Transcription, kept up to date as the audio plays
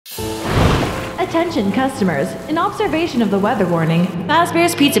Attention customers, in observation of the weather warning,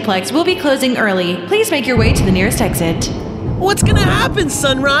 Fazbear's Pizzaplex will be closing early. Please make your way to the nearest exit. What's gonna happen,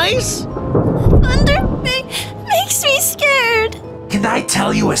 Sunrise? Thunder makes me scared. Can I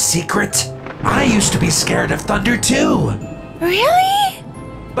tell you a secret? I used to be scared of thunder too. Really?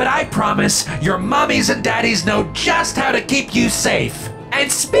 But I promise your mommies and daddies know just how to keep you safe. And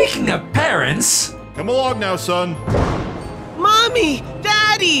speaking of parents... Come along now, son. Mommy!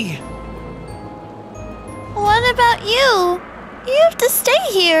 Daddy! What about you? You have to stay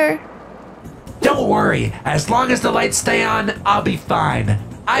here. Don't worry, as long as the lights stay on, I'll be fine.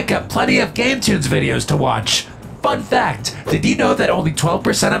 I've got plenty of GameToons videos to watch. Fun fact, did you know that only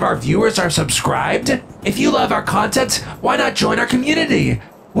 12% of our viewers are subscribed? If you love our content, why not join our community?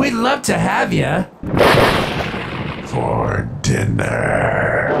 We'd love to have you. For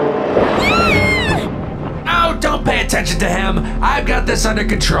dinner. Oh, don't pay attention to him. I've got this under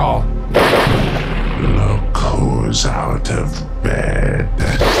control. Look who's out of bed.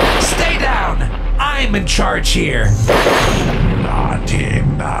 Stay down. I'm in charge here. Naughty,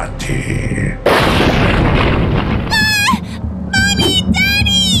 naughty. Mommy,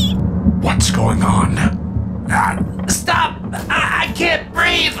 Daddy! What's going on? Stop! I can't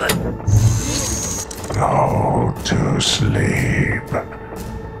breathe! Go to sleep.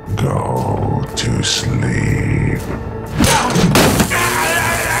 Go to sleep.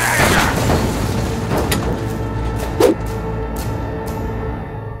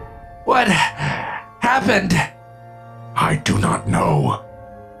 What happened? I do not know.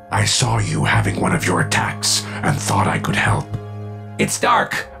 I saw you having one of your attacks and thought I could help. It's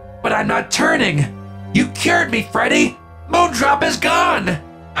dark, but I'm not turning. You cured me, Freddy. Moondrop is gone.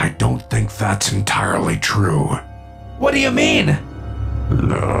 I don't think that's entirely true. What do you mean?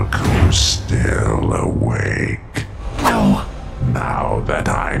 Look who's still awake. No. Now that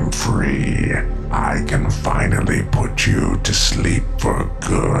I'm free, I can finally put you to sleep for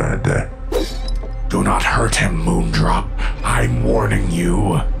good. Do not hurt him, Moondrop. I'm warning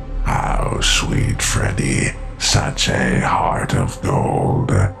you. How sweet, Freddy. Such a heart of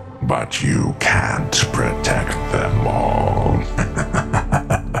gold. But you can't protect them all.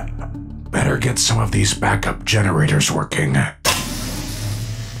 Better get some of these backup generators working.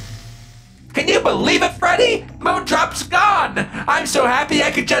 Can you believe it, Freddy? Moondrop's gone! I'm so happy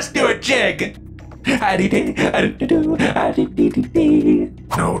I could just do a jig.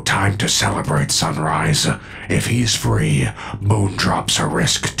 No time to celebrate, Sunrise. If he's free, Moondrop's a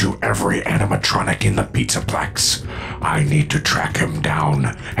risk to every animatronic in the Pizzaplex. I need to track him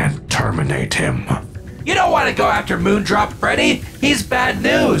down and terminate him. You don't want to go after Moondrop, Freddy. He's bad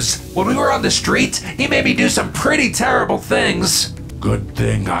news. When we were on the street, he made me do some pretty terrible things. Good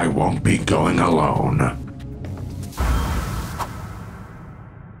thing I won't be going alone.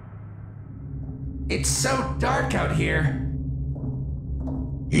 It's so dark out here.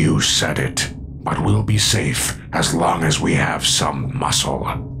 You said it, but we'll be safe as long as we have some muscle.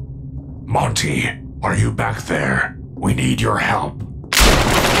 Monty, are you back there? We need your help.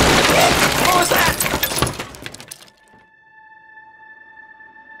 What was that?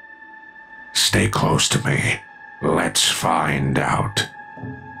 Stay close to me. Let's find out.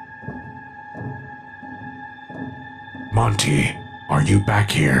 Monty, are you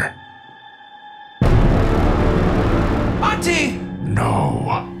back here? Monty!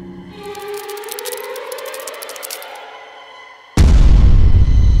 No.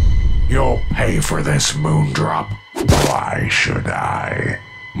 You'll pay for this, Moondrop. Why should I?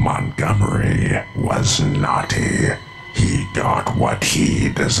 Montgomery was naughty. He got what he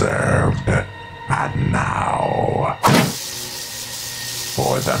deserved. And now,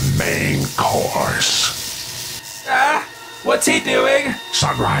 for the main course. What's he doing?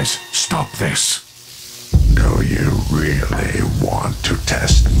 Sunrise, stop this. Do you really want to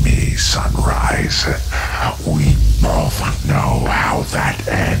test me, Sunrise? We both know how that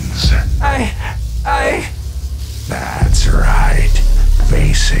ends. That's right.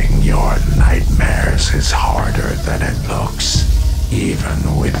 Facing your nightmares is harder than it looks,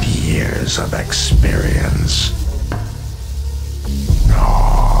 even with years of experience.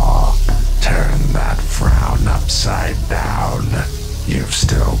 Oh, turn that frown upside down. You've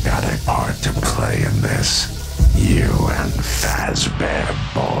still got a part to play in this. You and Fazbear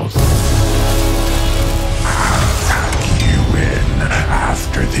both. I'll tuck you in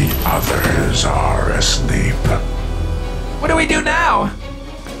after the others are asleep. What do we do now?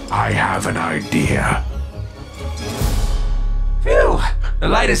 I have an idea. Phew! The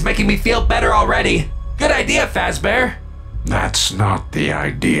light is making me feel better already. Good idea, Fazbear. That's not the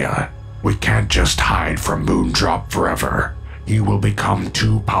idea. We can't just hide from Moondrop forever. He will become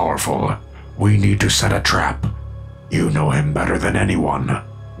too powerful. We need to set a trap. You know him better than anyone.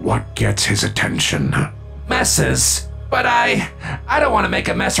 What gets his attention? Messes. But I don't want to make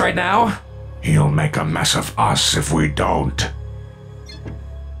a mess right now. He'll make a mess of us if we don't.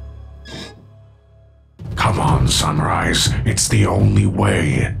 Come on, Sunrise. It's the only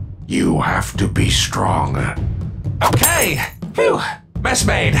way. You have to be strong. Okay. Phew. Mess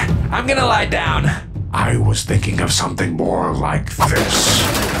made. I'm gonna lie down. I was thinking of something more like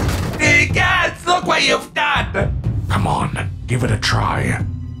this. Guys, look what you've done. Come on, give it a try.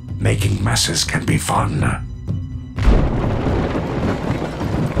 Making messes can be fun.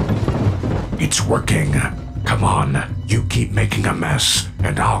 It's working. Come on, you keep making a mess,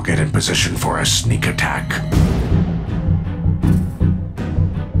 and I'll get in position for a sneak attack.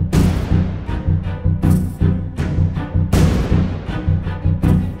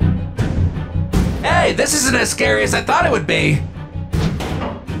 Hey, this isn't as scary as I thought it would be.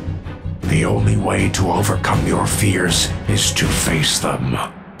 The only way to overcome your fears is to face them.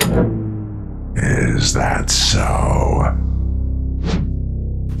 Is that so?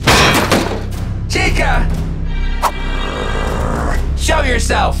 Chica! Show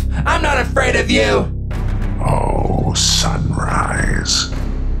yourself! I'm not afraid of you! Oh, Sunrise.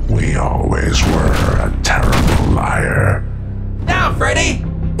 We always were a terrible liar. Now, Freddy!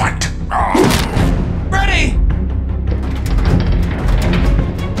 What? Freddy!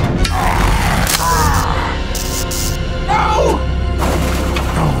 No!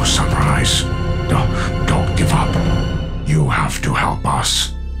 No, Sunrise. Don't give up. You have to help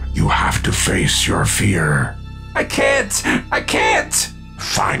us. You have to face your fear. I can't! I can't!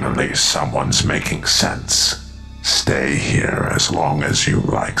 Finally, someone's making sense. Stay here as long as you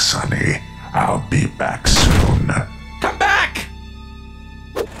like, Sonny. I'll be back soon. Come back!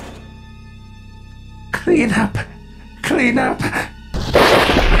 Clean up. Clean up.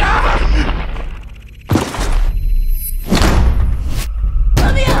 Ah!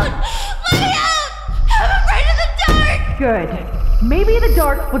 Let me out! Let me out! I'm afraid of the dark! Good. Maybe the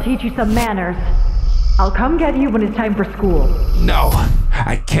dark will teach you some manners. I'll come get you when it's time for school. No,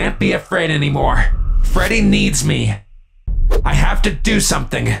 I can't be afraid anymore. Freddy needs me. I have to do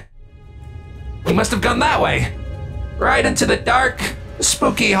something. He must have gone that way. Right into the dark,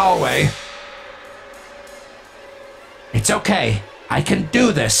 spooky hallway. It's okay. I can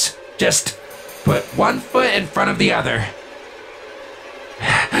do this. Just put one foot in front of the other.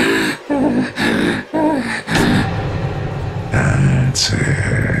 That's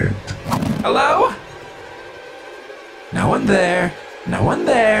it. Hello? No one there. No one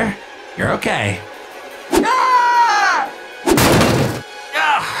there. You're okay. Ah!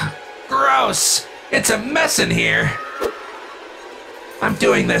 Ugh, gross. It's a mess in here. I'm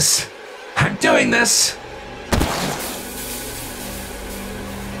doing this. I'm doing this.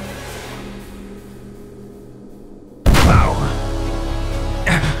 Wow.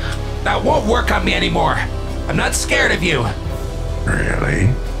 That won't work on me anymore. I'm not scared of you.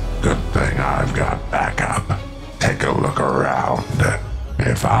 Really? Good thing I've got backup. Take a look around.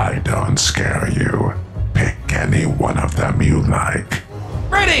 If I don't scare you, pick any one of them you like.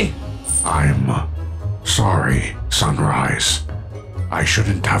 Ready! I'm sorry, Sunrise. I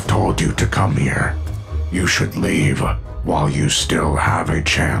shouldn't have told you to come here. You should leave while you still have a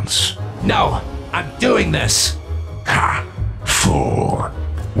chance. No, I'm doing this. Ha! Fool.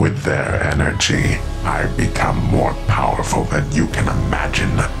 With their energy, I've become more powerful than you can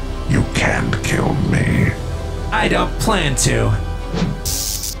imagine. You can't kill me. I don't plan to.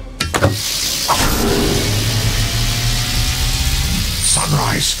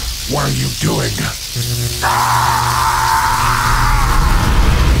 Sunrise, what are you doing?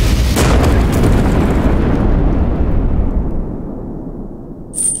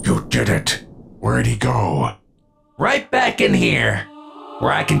 You did it. Where'd he go? Right back in here,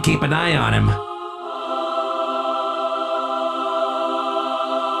 where I can keep an eye on him.